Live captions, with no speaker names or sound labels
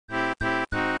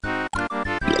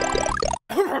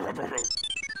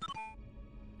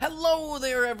Hello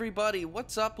there, everybody.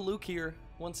 What's up? Luke here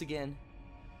once again,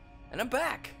 and I'm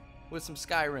back with some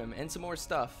Skyrim and some more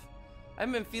stuff. I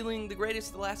haven't been feeling the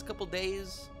greatest the last couple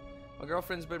days. My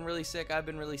girlfriend's been really sick. I've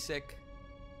been really sick,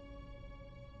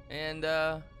 and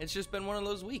it's just been one of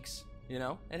those weeks. You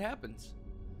know, it happens.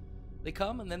 They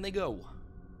come and then they go,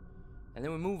 and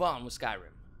then we move on with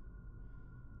Skyrim,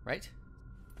 right?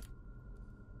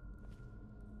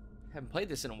 Haven't played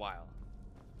this in a while.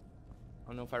 I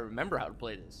don't know if I remember how to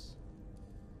play this.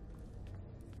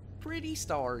 Pretty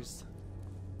stars.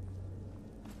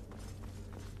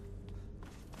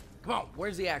 Come on,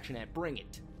 where's the action at? Bring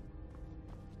it.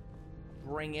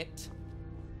 Bring it.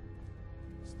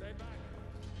 Stay back,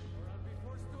 or I'll be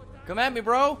forced to attack. Come at me,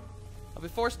 bro. I'll be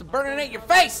forced to burninate your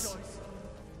face.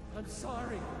 I'm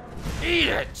sorry. Eat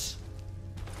it.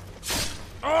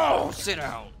 Oh, sit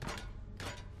down.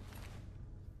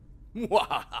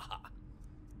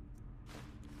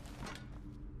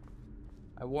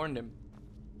 I warned him.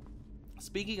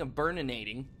 Speaking of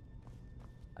burninating,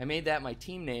 I made that my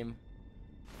team name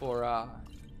for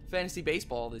fantasy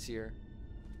baseball this year.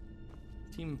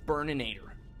 Team Burninator.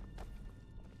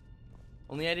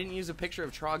 Only I didn't use a picture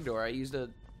of Trogdor. I used a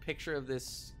picture of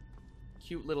this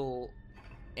cute little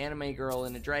anime girl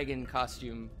in a dragon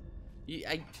costume.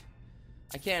 I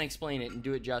can't explain it and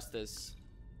do it justice.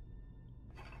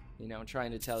 You know,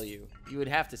 trying to tell you. You would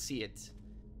have to see it.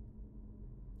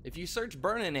 If you search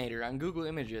Burninator on Google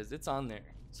Images, it's on there.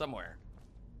 Somewhere.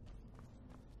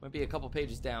 Might be a couple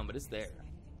pages down, but it's there. Anything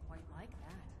quite like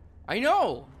that. I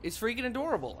know! It's freaking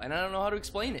adorable, and I don't know how to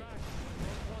explain it.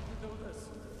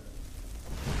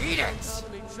 Eat it!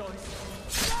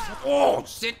 Oh,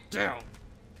 sit down!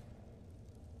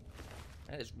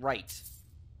 That is right.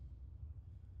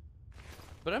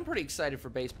 But I'm pretty excited for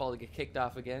baseball to get kicked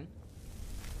off again.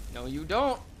 No, you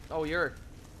don't. Oh, you're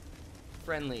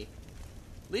friendly.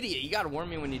 Lydia, you gotta warn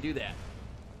me when you do that.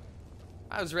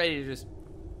 I was ready to just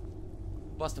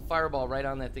bust a fireball right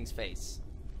on that thing's face.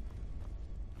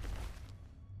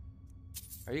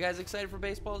 Are you guys excited for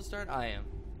baseball to start? I am.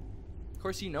 Of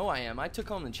course you know I am. I took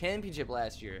home the championship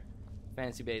last year.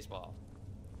 Fantasy baseball.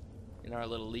 In our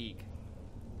little league.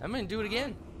 I'm gonna do it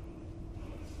again.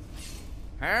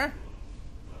 Huh?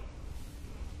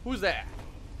 Who's that?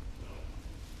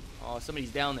 Oh,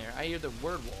 somebody's down there. I hear the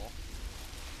word wall.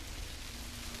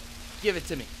 Give it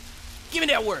to me. Give me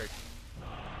that word.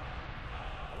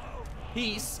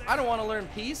 Peace. I don't want to learn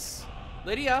peace.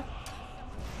 Lydia.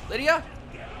 Lydia.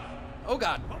 Oh,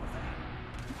 God.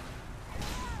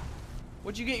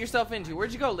 What'd you get yourself into?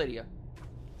 Where'd you go, Lydia?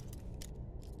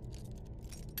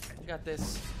 I got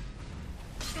this.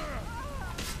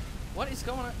 What is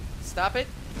going on? Stop it.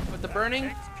 With the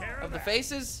burning of the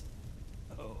faces.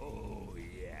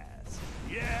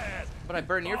 Yes. But I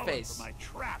burn your face. My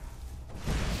trap.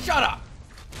 Shut up.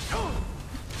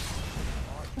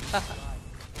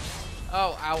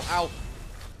 Oh, ow, ow.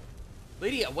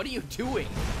 Lydia, what are you doing?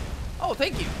 Oh,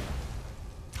 thank you.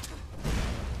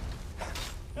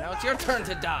 Now it's your turn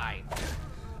to die.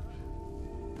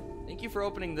 Thank you for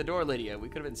opening the door, Lydia. We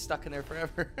could have been stuck in there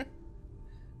forever. That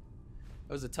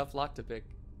was a tough lock to pick.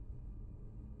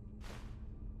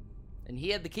 And he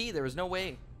had the key. There was no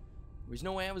way. There was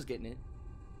no way I was getting it.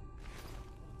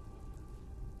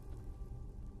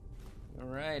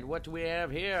 Alright, what do we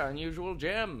have here? Unusual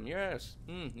gem. Yes,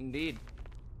 indeed.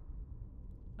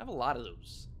 I have a lot of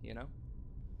those, you know?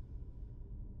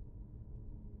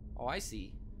 Oh, I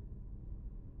see.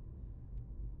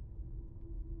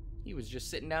 He was just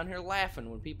sitting down here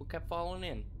laughing when people kept falling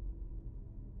in.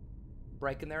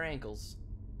 Breaking their ankles.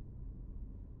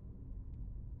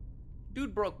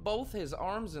 Dude broke both his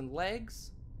arms and legs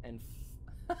and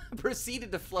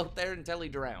proceeded to float there until he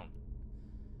drowned.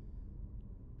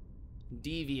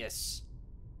 Devious.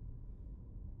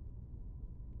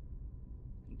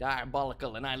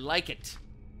 Diabolical, and I like it.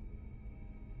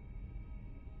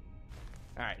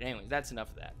 Alright, anyways, that's enough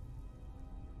of that.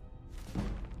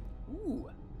 Ooh.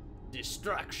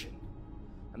 Destruction.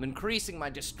 I'm increasing my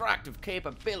destructive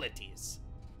capabilities.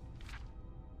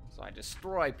 So I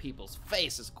destroy people's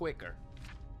faces quicker.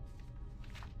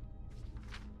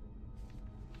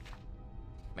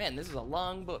 Man, this is a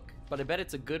long book, but I bet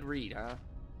it's a good read, huh?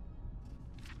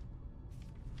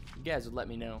 You guys would let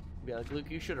me know. Be like, Luke,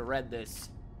 you should have read this.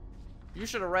 You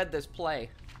should have read this play.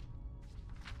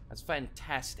 That's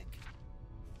fantastic.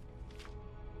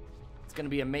 It's gonna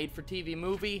be a made-for-TV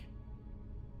movie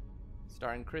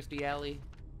starring Christy Alley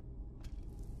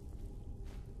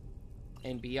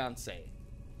and Beyonce.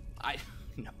 I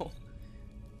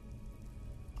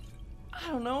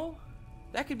don't know.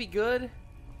 That could be good.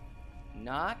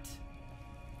 Not.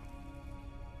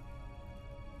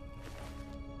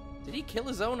 Did he kill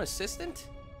his own assistant?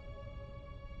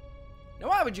 Now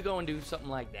why would you go and do something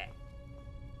like that?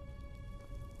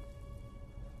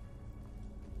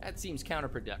 That seems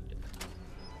counterproductive.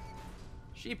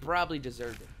 She probably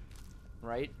deserved it,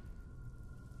 right?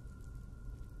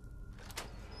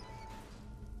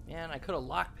 Man, I could have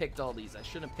lockpicked all these. I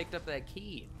shouldn't have picked up that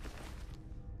key.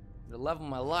 To level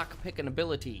my lockpicking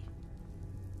ability.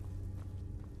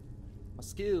 My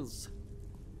skills.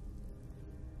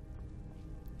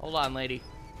 Hold on, lady.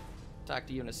 Talk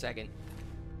to you in a second.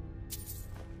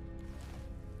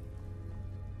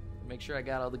 Make sure I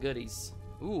got all the goodies.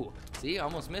 Ooh, see, I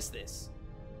almost missed this.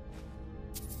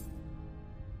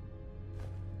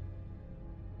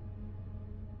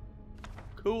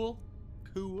 Cool.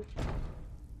 Cool.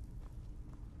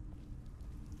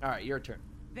 Alright, your turn.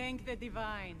 Thank the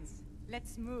divines.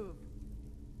 Let's move.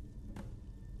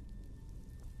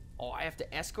 Oh, I have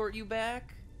to escort you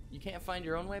back? You can't find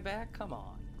your own way back? Come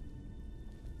on.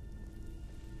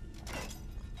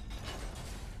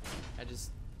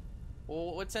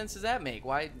 Well, what sense does that make?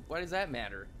 Why does that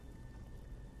matter?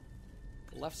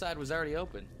 The left side was already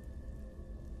open.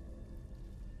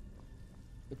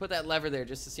 They put that lever there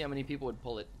just to see how many people would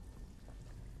pull it.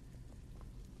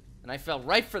 And I fell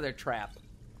right for their trap.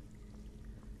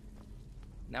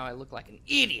 Now I look like an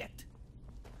idiot.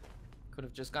 Could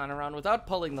have just gone around without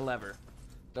pulling the lever.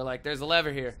 They're like, there's a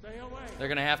lever here. Stay away. They're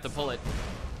gonna have to pull it.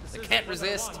 They can't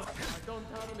resist. I don't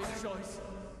have any choice.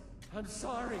 I'm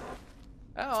sorry.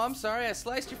 Oh, I'm sorry, I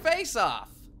sliced your face off.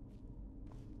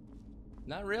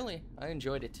 Not really. I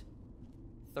enjoyed it.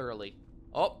 Thoroughly.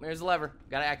 Oh, there's the lever.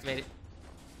 Gotta activate it.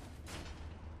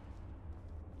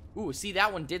 Ooh, see,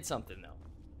 that one did something, though.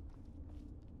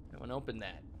 That one opened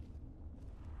that.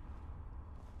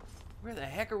 Where the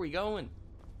heck are we going?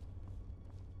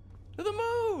 To the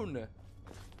moon!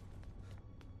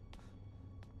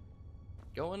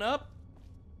 Going up?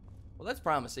 Well, that's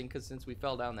promising, because since we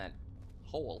fell down that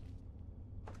hole.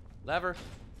 Lever.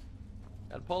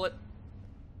 Gotta pull it.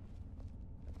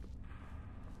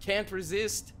 Can't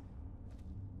resist.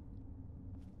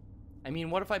 I mean,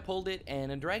 what if I pulled it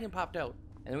and a dragon popped out?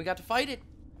 And then we got to fight it?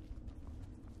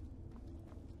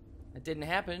 That didn't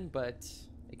happen, but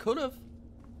it could have.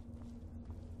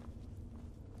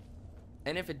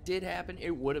 And if it did happen,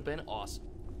 it would have been awesome.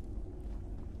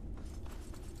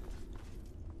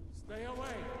 Stay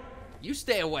away. You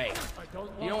stay away.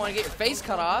 You don't want to get your face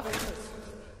cut off.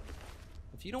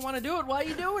 If you don't want to do it, why are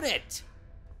you doing it?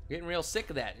 I'm getting real sick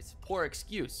of that. It's a poor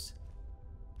excuse.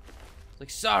 It's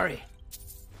like, sorry.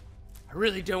 I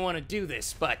really don't want to do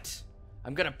this, but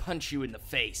I'm gonna punch you in the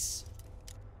face.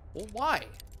 Well, why?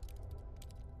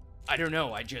 I don't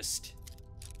know, I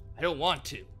don't want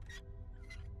to.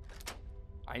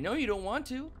 I know you don't want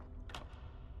to.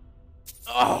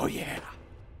 Oh, yeah.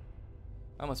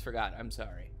 I almost forgot, I'm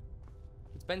sorry.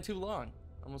 It's been too long.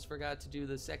 Almost forgot to do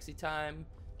the sexy time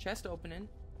chest opening.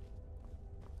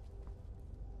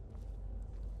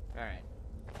 Alright.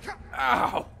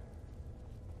 Ow!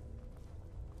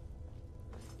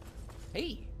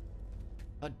 Hey!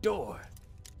 A door.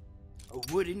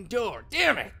 A wooden door.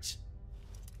 Damn it!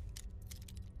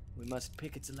 We must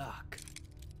pick its lock.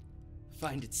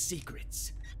 Find its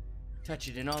secrets. Touch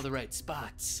it in all the right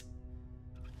spots.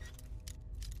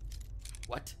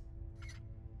 What?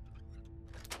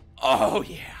 Oh,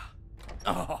 yeah.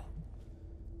 Oh.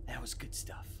 That was good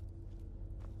stuff.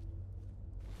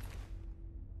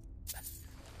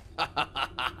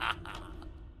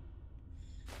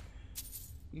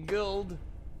 Gold.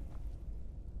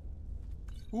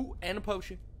 Ooh, and a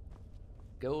potion.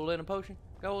 Gold and a potion.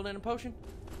 Gold and a potion.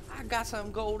 I got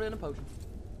some gold and a potion.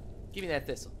 Give me that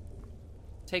thistle.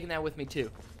 Taking that with me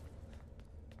too.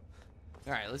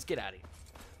 Alright, let's get out of here.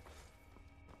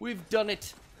 We've done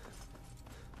it.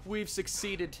 We've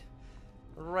succeeded.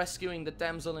 Rescuing the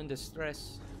damsel in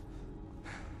distress.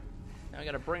 Now I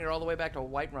gotta bring her all the way back to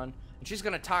Whiterun. And she's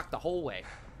gonna talk the whole way.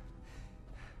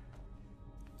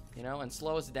 You know, and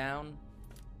slow us down.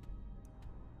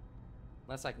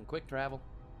 Unless I can quick travel.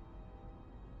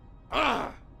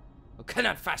 Ugh! I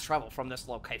cannot fast travel from this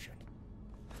location.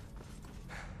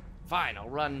 Fine, I'll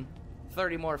run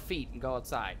 30 more feet and go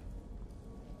outside.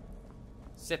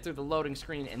 Sit through the loading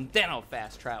screen and then I'll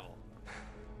fast travel.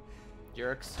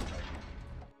 Jerks.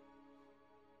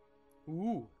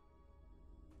 Ooh.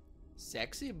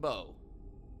 Sexy bow.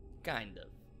 Kind of.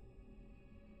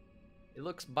 It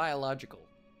looks biological.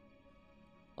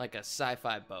 Like a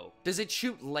sci-fi bow. Does it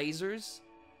shoot lasers?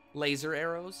 Laser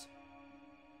arrows?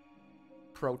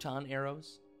 Proton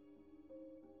arrows?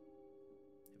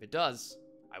 If it does,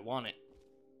 I want it.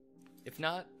 If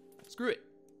not, screw it.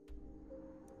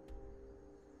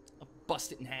 A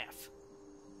bust it in half.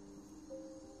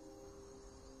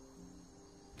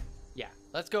 Yeah,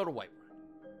 let's go to Whiterun.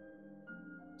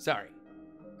 Sorry.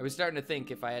 I was starting to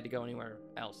think if I had to go anywhere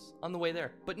else on the way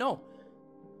there, but no.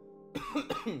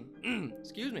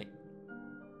 Excuse me.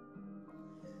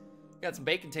 Got some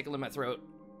bacon tickle in my throat.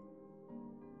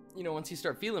 You know, once you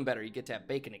start feeling better, you get to have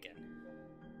bacon again.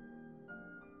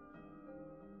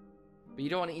 But you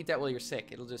don't want to eat that while you're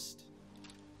sick.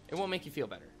 It won't make you feel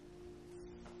better.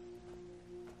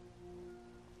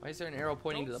 Why is there an arrow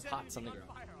pointing to the pots on the ground?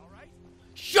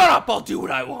 Shut up! I'll do what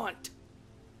I want!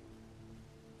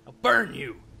 I'll burn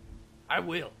you! I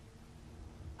will.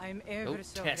 I'm ever Don't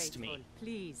so test grateful. me.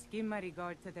 Please give my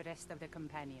regard to the rest of the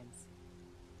companions.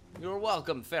 You're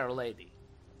welcome, fair lady.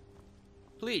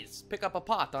 Please, pick up a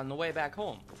pot on the way back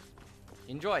home.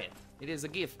 Enjoy it. It is a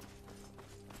gift.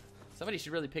 Somebody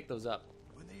should really pick those up.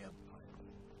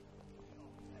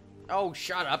 Oh,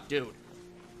 shut up, dude.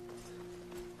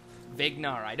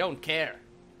 Vignar, I don't care.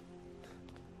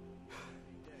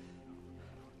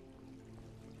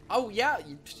 Oh, yeah,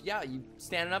 you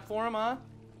standing up for him, huh?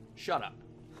 Shut up.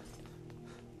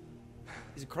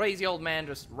 He's a crazy old man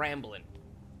just rambling.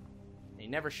 He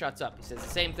never shuts up. He says the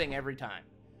same thing every time.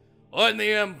 When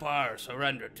the Empire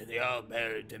surrendered to the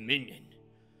Alberi Dominion,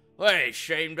 they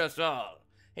shamed us all.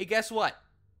 Hey, guess what?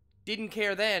 Didn't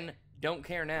care then, don't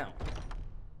care now.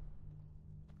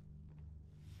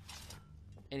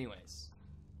 Anyways.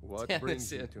 What Yeah, brings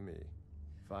that's you it. to me?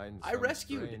 Find I some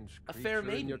rescued strange a fair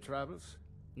creature in your maiden. travels?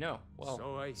 No, well,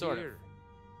 So I sort hear.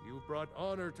 You brought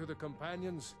honor to the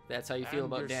companions. of. That's how you feel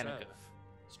and about yourself. Danica.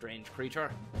 Strange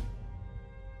creature.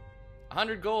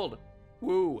 100 gold.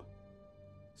 Woo.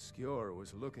 Skyor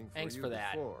was looking for Thanks you for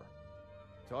that. before.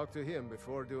 Talk to him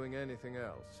before doing anything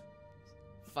else.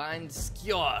 Find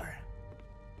Skyor.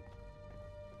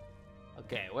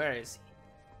 Okay, where is he?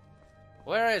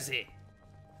 Where is he?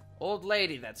 Old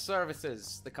lady that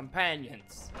services the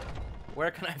companions.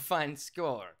 Where can I find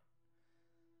Skyor?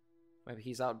 Maybe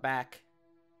he's out back.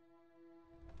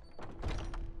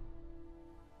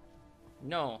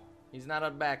 No, he's not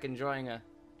out back enjoying a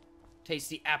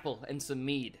tasty apple and some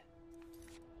mead.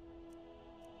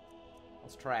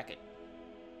 Let's track it.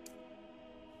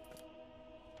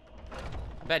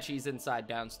 I bet she's inside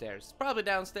downstairs. Probably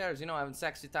downstairs, you know, having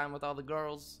sexy time with all the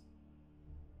girls.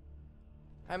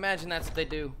 I imagine that's what they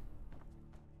do.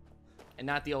 And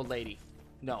not the old lady.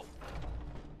 No.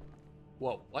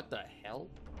 Whoa, what the hell?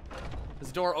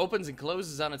 This door opens and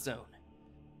closes on its own.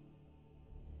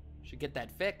 Should get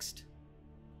that fixed.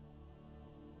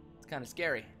 It's kind of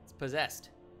scary. It's possessed.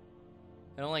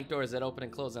 I don't like doors that open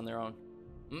and close on their own.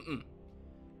 Mm-mm.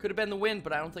 Could have been the wind,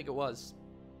 but I don't think it was.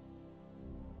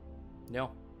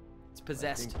 No. It's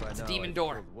possessed. It's a demon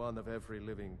door. Killed one of every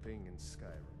living thing in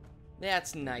Skyrim.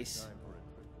 That's nice. Time for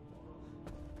a trip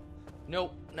to Morrowind.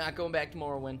 Nope, not going back to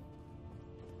Morrowind.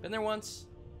 Been there once.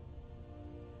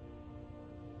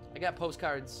 I got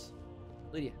postcards.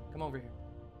 Lydia, come over here.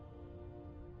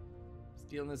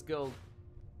 Stealing this gold.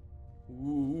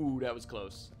 Ooh, that was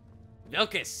close.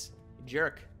 Vilkus, you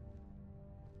jerk.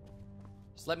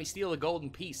 Just let me steal a golden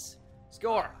piece.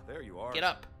 Score. There you are. Get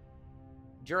up.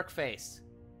 Jerk face.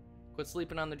 Quit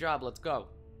sleeping on the job. Let's go.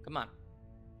 Come on.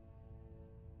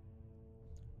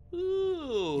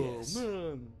 Ooh, Yes.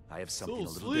 man. I have something So a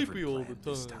little sleepy different all the planned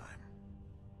this time. time.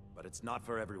 But it's not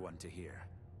for everyone to hear.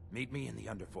 Meet me in the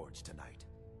Underforge tonight.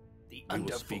 The We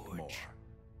will speak more. Underforge.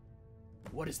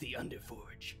 What is the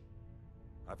Underforge?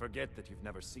 I forget that you've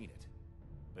never seen it.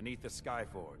 Beneath the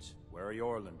Skyforge, where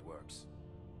Eorland works.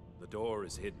 The door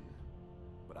is hidden,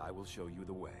 but I will show you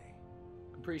the way.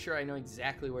 I'm pretty sure I know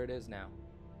exactly where it is now.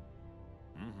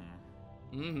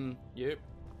 Yep.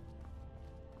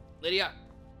 Lydia,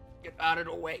 get out of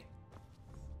the way.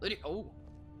 Lydia, oh.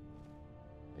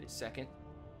 Wait a second.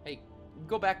 Hey,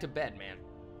 go back to bed, man.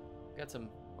 Got some,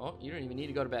 oh, you don't even need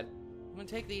to go to bed. I'm gonna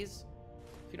take these,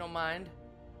 if you don't mind.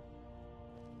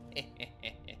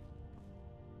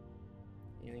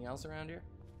 Anything else around here?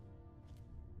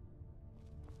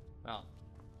 Well,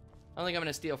 I don't think I'm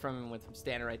gonna steal from him with him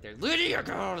standing right there. Lydia,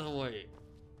 get out of the way.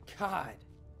 God.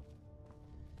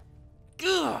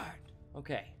 God.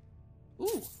 Okay.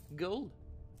 Ooh, gold.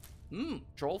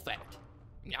 Troll fat.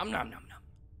 Yum, nom, nom,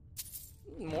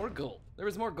 nom. More gold. There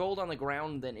was more gold on the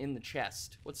ground than in the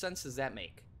chest. What sense does that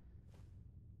make?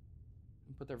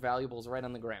 Put their valuables right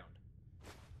on the ground.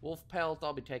 Wolf pelt,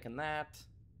 I'll be taking that.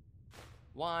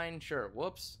 Wine, sure.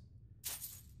 Whoops.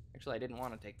 Actually, I didn't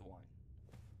want to take the wine.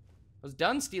 I was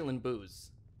done stealing booze.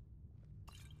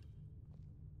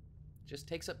 It just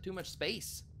takes up too much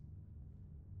space.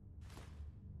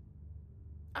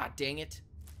 Ah, dang it.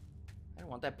 I don't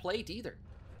want that plate either.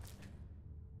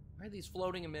 Why are these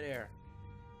floating in midair?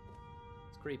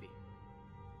 It's creepy.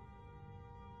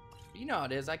 But you know how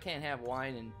it is. I can't have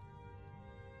wine and...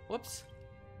 Whoops.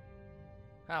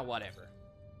 Ah, whatever.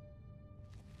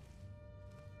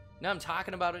 Now I'm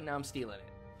talking about it, now I'm stealing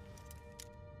it.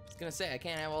 I was gonna say, I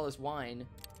can't have all this wine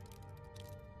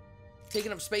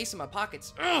taking up space in my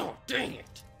pockets. Oh, dang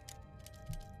it.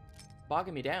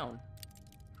 Bogging me down.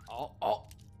 Oh,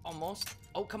 almost.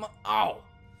 Oh, come on. Oh.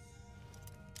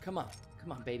 Come on,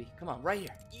 baby. Come on, right here.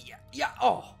 Yeah,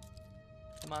 oh.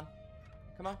 Come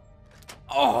on.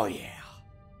 Oh, yeah.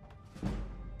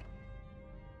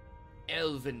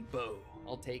 Elven bow.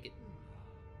 I'll take it.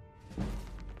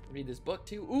 Read this book,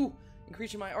 too. Ooh,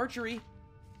 increasing my archery.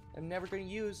 I'm never going to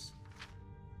use.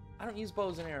 I don't use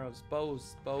bows and arrows. Bow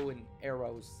and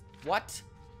arrows. What?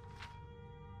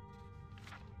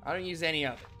 I don't use any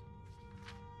of it.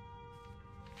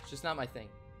 It's just not my thing.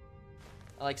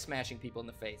 I like smashing people in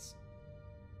the face.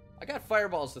 I got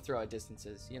fireballs to throw at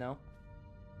distances, you know?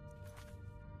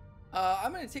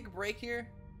 I'm going to take a break here.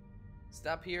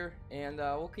 Stop here. And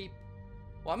we'll keep...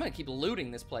 Well, I'm going to keep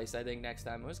looting this place, I think, next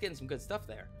time. I was getting some good stuff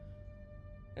there.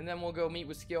 And then we'll go meet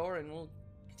with SKYRIM and we'll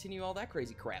continue all that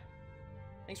crazy crap.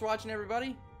 Thanks for watching,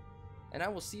 everybody. And I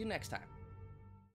will see you next time.